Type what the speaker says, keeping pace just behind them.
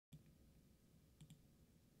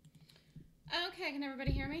Okay, can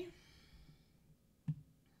everybody hear me?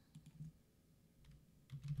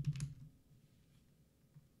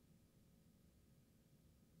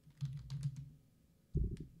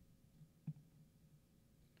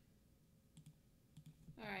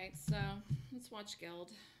 All right, so let's watch Guild.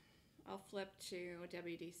 I'll flip to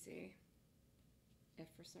WDC if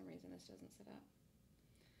for some reason this doesn't set up.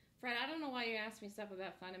 Fred, I don't know why you asked me stuff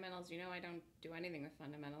about fundamentals. You know I don't do anything with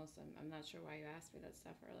fundamentals. I'm not sure why you asked me that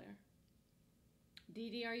stuff earlier.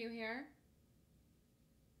 Dee, are you here?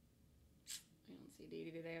 I don't see Dee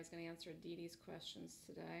today. I was going to answer Dee's questions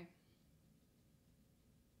today.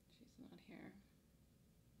 She's not here.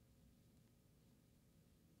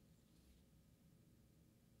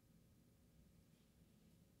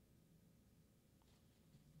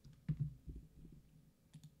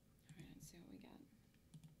 All right, let's see what we got.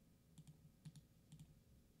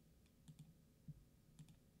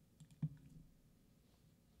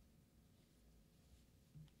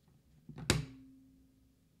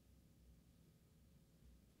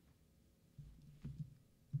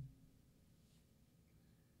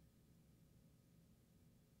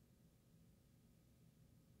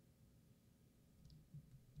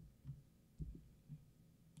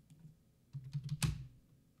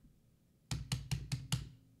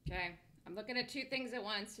 Okay, I'm looking at two things at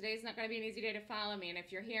once. Today's not going to be an easy day to follow me, and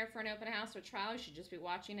if you're here for an open house or trial, you should just be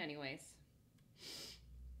watching anyways.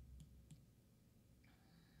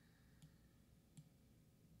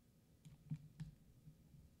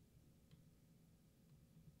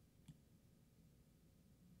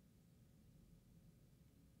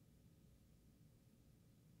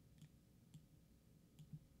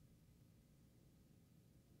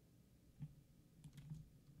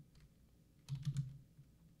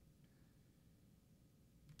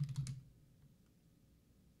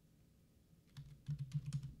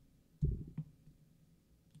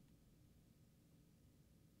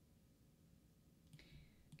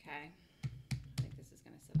 Okay, I think this is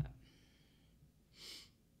going to set up.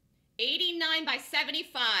 89 by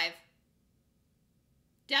 75.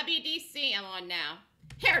 WDC, I'm on now.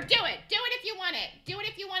 Here, do it. Do it if you want it. Do it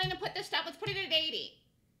if you want it to put this stuff. Let's put it at 80.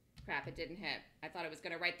 Crap, it didn't hit. I thought it was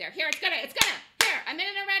going to right there. Here, it's gonna. Here, I'm in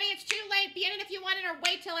it already. It's too late. Be in it if you want it or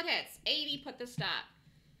wait till it hits. 80, put the stop.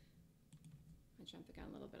 I jumped the gun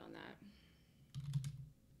a little bit on that.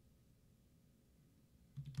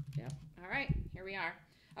 Yep, all right, here we are.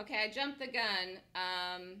 Okay, I jumped the gun.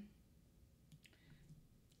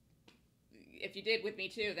 If you did with me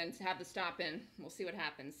too, then to have the stop in, we'll see what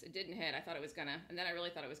happens. It didn't hit. I thought it was gonna, and then I really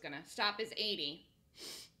thought it was gonna. Stop is 80.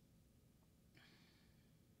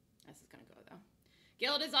 This is gonna go though.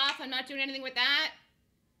 Guild is off. I'm not doing anything with that.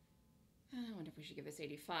 I wonder if we should give this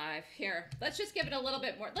 85. Here, let's just give it a little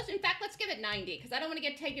bit more. In fact, let's give it 90 because I don't want to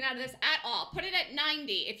get taken out of this at all. Put it at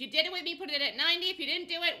 90. If you did it with me, put it at 90. If you didn't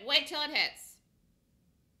do it, wait till it hits.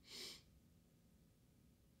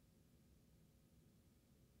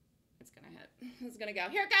 It's gonna go.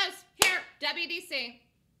 Here it goes. Here, WDC.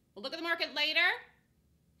 We'll look at the market later.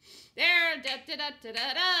 There, da da da da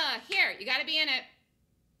da da. Here, you gotta be in it.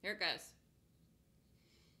 Here it goes.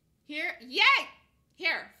 Here, yay!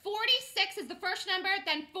 Here, 46 is the first number,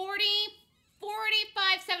 then 40,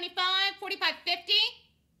 45, 75, 45, 50.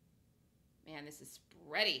 Man, this is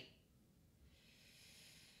spready.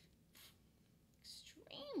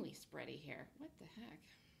 Extremely spready here. What the heck?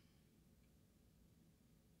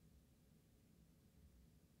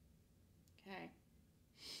 Okay.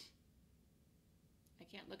 I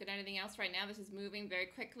can't look at anything else right now. This is moving very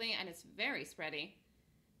quickly and it's very spready.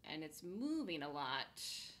 And it's moving a lot.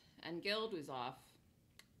 And Guild was off.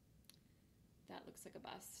 That looks like a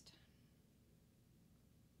bust.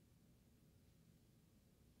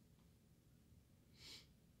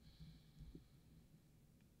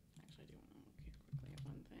 Actually, I do want to look here quickly at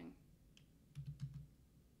one thing.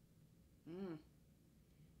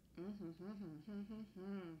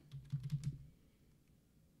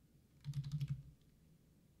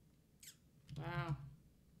 Wow.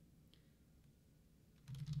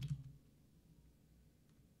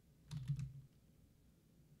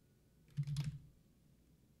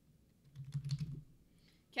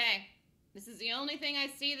 Okay, this is the only thing I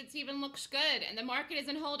see that's even looks good, and the market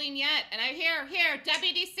isn't holding yet. And I hear,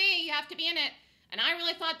 WDC, you have to be in it. And I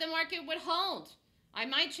really thought the market would hold. I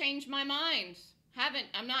might change my mind.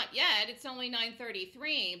 I'm not yet. It's only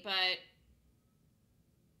 9:33, but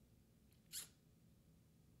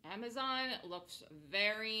Amazon looks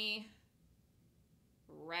very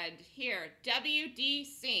red here.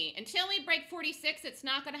 WDC. Until we break 46, it's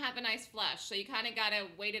not going to have a nice flush. So you kind of got to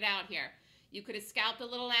wait it out here. You could have scalped a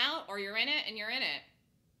little out, or you're in it and you're in it.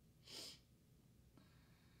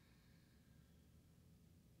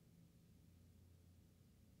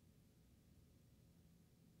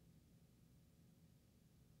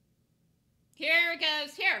 Here it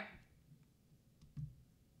goes. Here.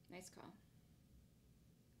 Nice call.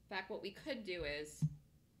 In fact, what we could do is...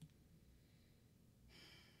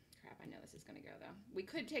 Crap, I know this is going to go, though. We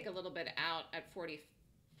could take a little bit out at 40.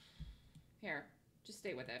 Here. Just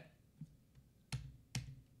stay with it.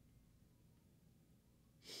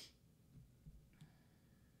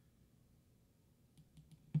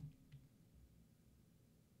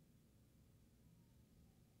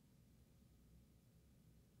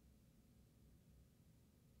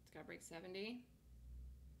 It's got to break 70.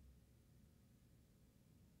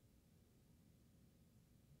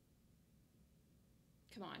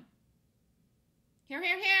 Come on. Here,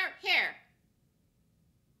 here, here, here.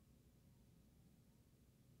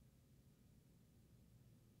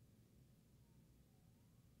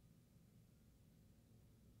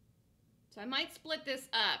 So I might split this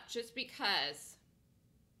up just because.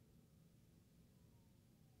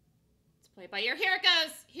 Let's play it by ear. Here it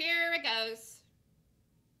goes. Here it goes.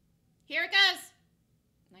 Here it goes.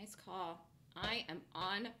 Nice call. I am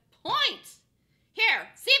on point. Here,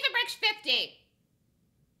 see if it breaks 50.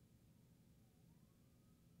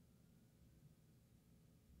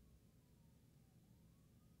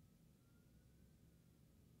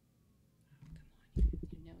 Oh, come on.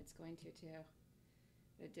 You know it's going to too.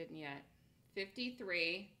 But it didn't yet.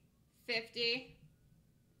 53, 50,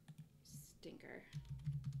 stinker.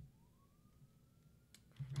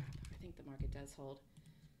 Crap, I think the market does hold.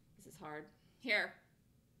 This is hard. Here.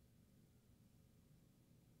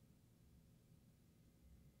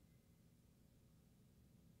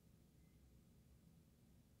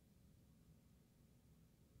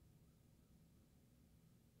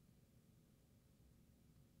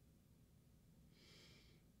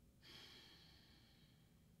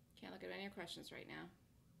 Can't look at any questions right now.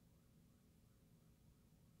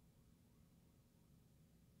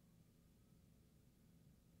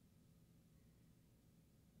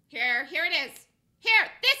 Here it is.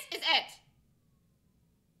 Here, this is it.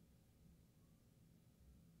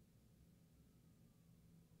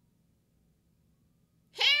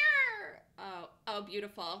 Here. Oh,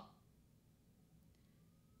 beautiful.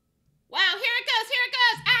 Wow, here it goes, here it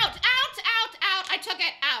goes. Out, out, out, out. I took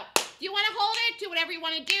it out. If you want to hold it, do whatever you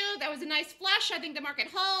want to do. That was a nice flush. I think the market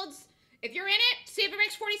holds. If you're in it, see if it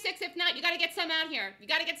breaks 46. If not, you got to get some out here. You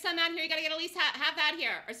got to get some out here. You got to get at least have that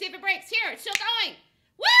here. Or see if it breaks. Here, it's still going.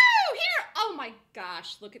 Woo! Here! Oh my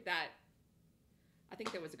gosh, look at that. I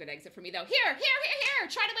think there was a good exit for me though. Here, here, here, here.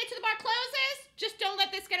 Try to wait till the bar closes. Just don't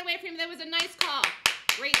let this get away from you. That was a nice call.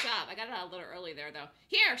 Great job. I got it out a little early there though.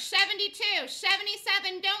 Here, 72,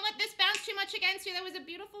 77. Don't let this bounce too much against you. That was a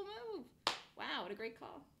beautiful move. Wow, what a great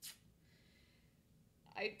call.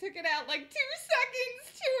 I took it out like 2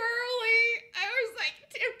 seconds too early. I was like,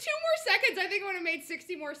 2 more seconds. I think it would have made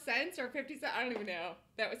 60 more cents or 50 cents. I don't even know.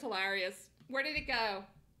 That was hilarious. Where did it go?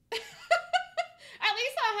 At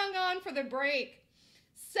least I hung on for the break.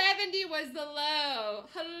 70 was the low.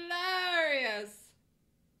 Hilarious.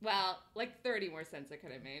 Well, like 30 more cents I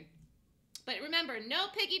could have made. But remember, no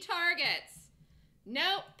piggy targets.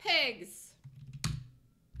 No pigs.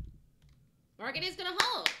 Market is going to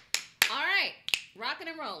hold. All right. Rocking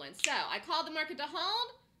and rolling. So I called the market to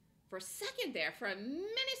hold. For a second there, for a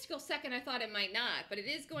minuscule second, I thought it might not, but it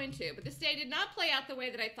is going to. But this day did not play out the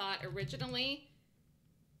way that I thought originally.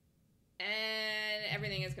 And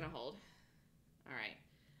everything is going to hold. All right.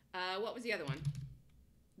 What was the other one?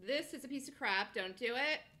 This is a piece of crap. Don't do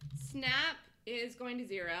it. Snap is going to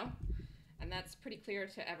 0. And that's pretty clear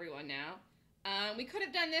to everyone now. We could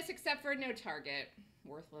have done this except for no target.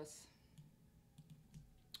 Worthless.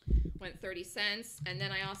 Went 30 cents. And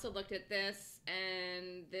then I also looked at this,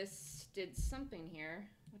 and this did something here.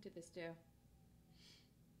 What did this do?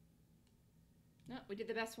 No, we did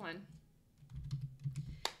the best one.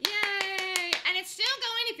 Yay! And it's still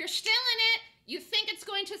going. If you're still in it, you think it's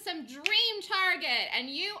going to some dream target, and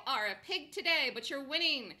you are a pig today, but you're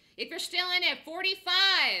winning. If you're still in it,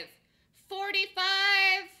 45. 45.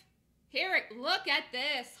 Here, look at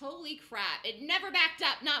this. Holy crap. It never backed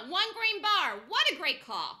up. Not one green bar. What a great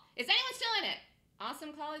call. Is anyone still in it?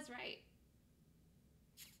 Awesome call is right.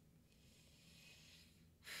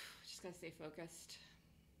 Just got to stay focused.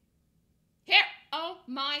 Here. Oh,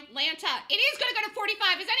 my Lanta. It is going to go to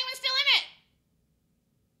 45. Is anyone still in it?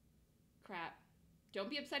 Crap. Don't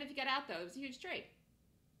be upset if you get out, though. It was a huge trade.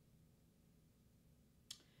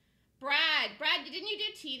 Brad, didn't you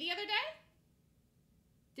do T the other day?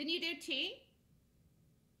 Didn't you do T?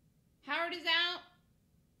 Howard is out.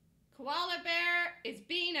 Koala Bear is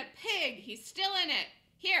being a pig. He's still in it.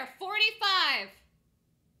 Here, 45.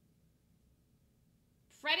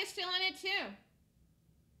 Fred is still in it too.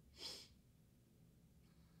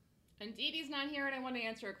 And Dee Dee's not here and I want to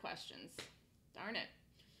answer her questions. Darn it.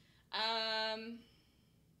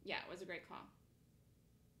 Yeah, it was a great call.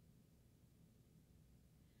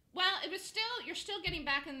 Well, it was still, you're still getting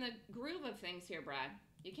back in the groove of things here, Brad.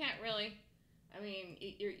 You can't really, I mean,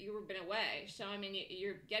 you've been away. So, I mean,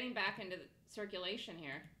 you're getting back into the circulation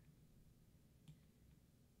here.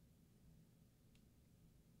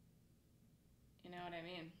 You know what I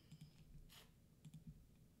mean?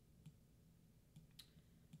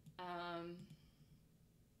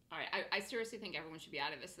 All right, I seriously think everyone should be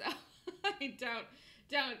out of this, though. I mean,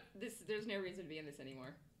 there's no reason to be in this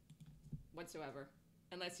anymore, whatsoever,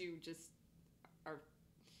 unless you just are,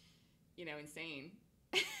 you know, insane.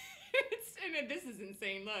 This is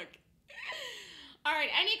insane, look. All right,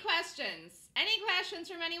 any questions? Any questions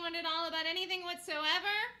from anyone at all about anything whatsoever?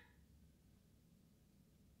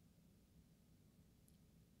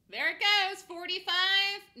 There it goes, 45,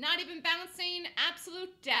 not even bouncing,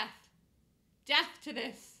 absolute death. Death to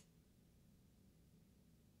this.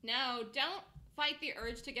 No, don't fight the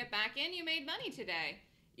urge to get back in. You made money today.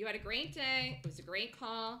 You had a great day. It was a great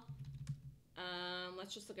call.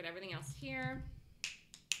 Let's just look at everything else here.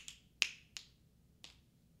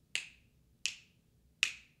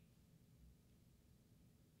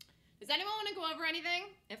 Does anyone want to go over anything?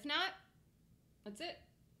 If not, that's it.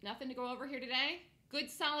 Nothing to go over here today. Good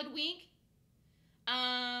solid week.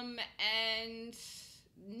 And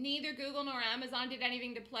neither Google nor Amazon did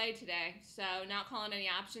anything to play today, so not calling any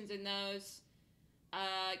options in those.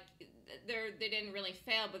 They didn't really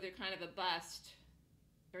fail, but they're kind of a bust.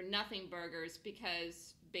 They're nothing burgers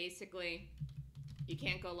because basically you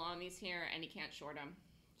can't go long these here and you can't short them.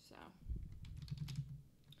 So,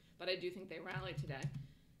 but I do think they rallied today.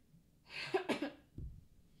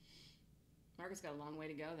 Market's got a long way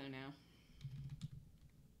to go though now.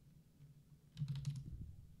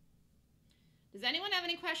 Does anyone have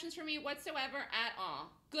any questions for me whatsoever at all?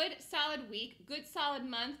 Good, solid week. Good, solid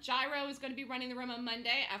month. Gyro is going to be running the room on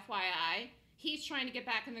Monday, FYI. He's trying to get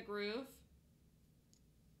back in the groove.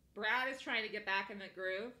 Brad is trying to get back in the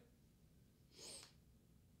groove.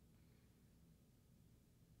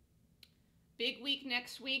 Big week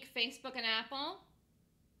next week, Facebook and Apple.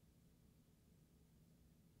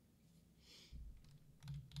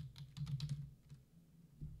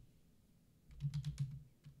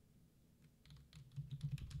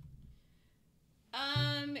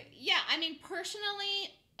 Yeah, I mean,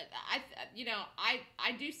 personally,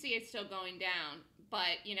 I do see it still going down,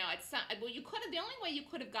 but, you know, well, you could have, the only way you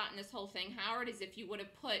could have gotten this whole thing, Howard, is if you would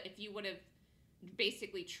have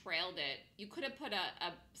basically trailed it. You could have put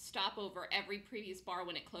a stop over every previous bar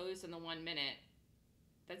when it closed in the 1 minute.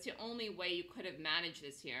 That's the only way you could have managed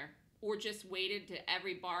this here. Or just waited to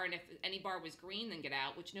every bar, and if any bar was green, then get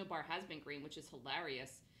out, which no bar has been green, which is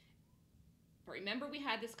hilarious. But remember, we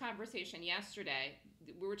had this conversation yesterday.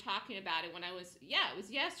 We were talking about it when it was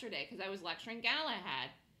yesterday, because I was lecturing Galahad.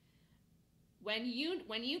 When you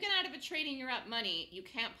get out of a trade and you're up money, you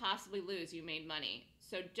can't possibly lose. You made money.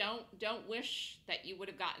 So don't wish that you would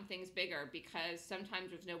have gotten things bigger, because sometimes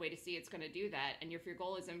there's no way to see it's going to do that. And if your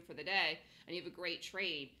goal is in for the day and you have a great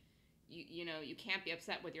trade, you know, you can't be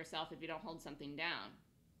upset with yourself if you don't hold something down.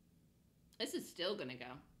 This is still going to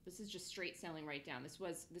go. This is just straight selling right down. This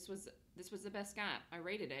was the best gap. I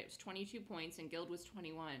rated it. It was 22 points and Guild was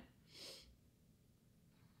 21.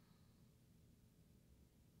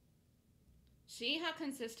 See how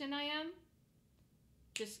consistent I am?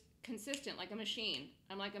 Just consistent, like a machine.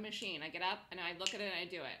 I'm like a machine. I get up and I look at it and I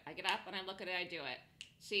do it. I get up and I look at it and I do it.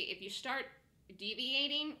 See, if you start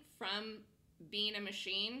deviating from being a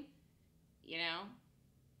machine, you know,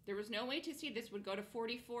 there was no way to see this would go to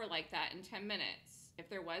 44 like that in 10 minutes. If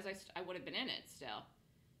there was, I would have been in it still.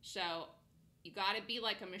 So you got to be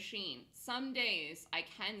like a machine. Some days I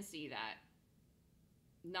can see that.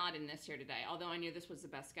 Not in this here today, although I knew this was the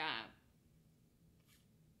best gap.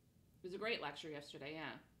 It was a great lecture yesterday,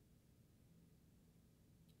 yeah.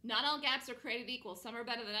 Not all gaps are created equal. Some are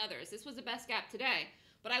better than others. This was the best gap today.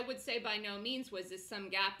 But I would say by no means was this some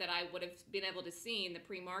gap that I would have been able to see in the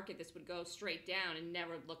pre-market. This would go straight down and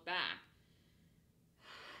never look back.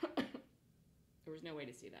 There was no way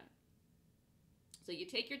to see that. So you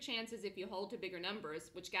take your chances if you hold to bigger numbers,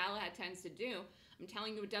 which Galahad tends to do. I'm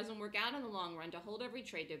telling you, it doesn't work out in the long run to hold every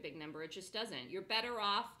trade to a big number. It just doesn't. You're better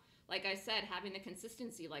off, like I said, having the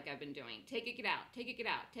consistency like I've been doing. Take it, get out. Take it, get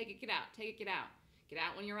out. Take it, get out. Take it, get out. Get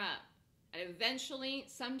out when you're up. And eventually,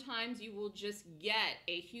 sometimes you will just get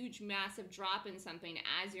a huge, massive drop in something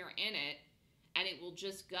as you're in it, and it will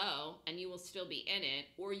just go, and you will still be in it,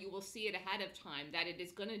 or you will see it ahead of time that it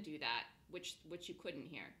is going to do that, which you couldn't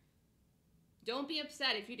here. Don't be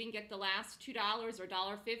upset if you didn't get the last $2 or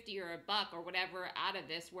 $1.50 or $1 or whatever out of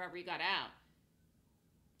this, wherever you got out.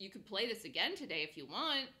 You could play this again today if you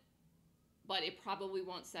want, but it probably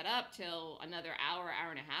won't set up till another hour,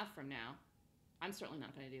 hour and a half from now. I'm certainly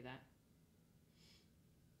not going to do that.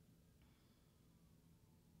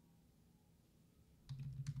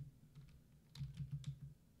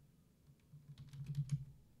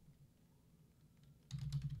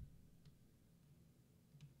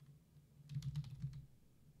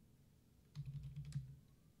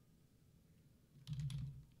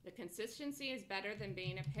 The consistency is better than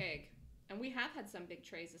being a pig. And we have had some big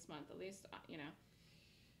trades this month, at least, you know.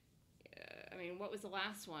 I mean, what was the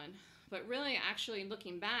last one? But really, actually,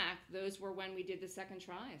 looking back, those were when we did the second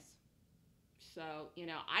tries. So, you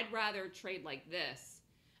know, I'd rather trade like this.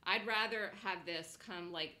 I'd rather have this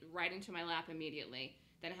come, like, right into my lap immediately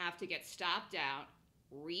than have to get stopped out,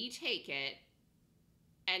 retake it,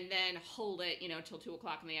 and then hold it, you know, till 2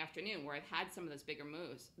 o'clock in the afternoon where I've had some of those bigger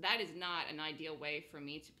moves. That is not an ideal way for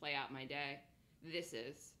me to play out my day. This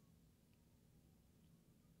is.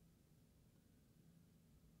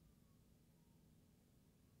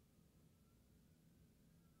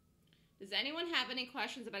 Does anyone have any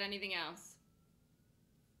questions about anything else?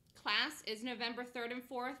 Class is November 3rd and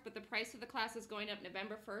 4th, but the price of the class is going up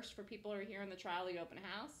November 1st for people who are here in the trial of the open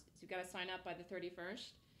house. So you've got to sign up by the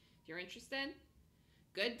 31st if you're interested.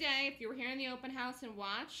 Good day. If you were here in the open house and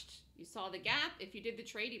watched, you saw the gap. If you did the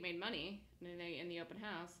trade, you made money in the open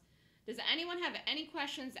house. Does anyone have any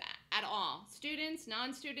questions at all? Students,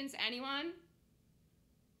 non-students, anyone?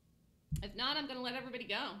 If not, I'm going to let everybody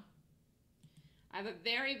go. I have a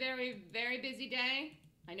very, very, very busy day.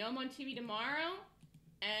 I know I'm on TV tomorrow,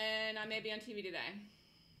 and I may be on TV today.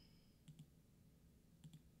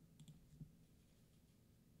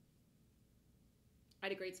 I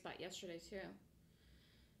had a great spot yesterday, too.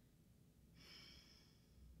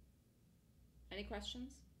 Any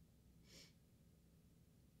questions?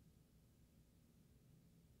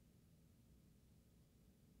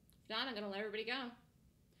 If not, I'm going to let everybody go.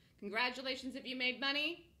 Congratulations if you made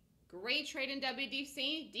money. Great trade in WDC.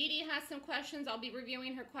 Dee Dee has some questions. I'll be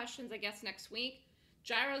reviewing her questions, I guess, next week.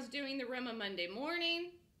 Gyro's doing the room on Monday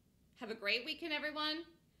morning. Have a great weekend, everyone.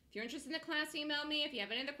 If you're interested in the class, email me. If you have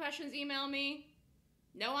any other questions, email me.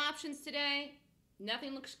 No options today.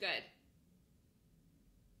 Nothing looks good.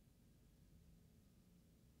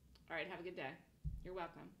 All right, have a good day. You're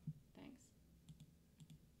welcome.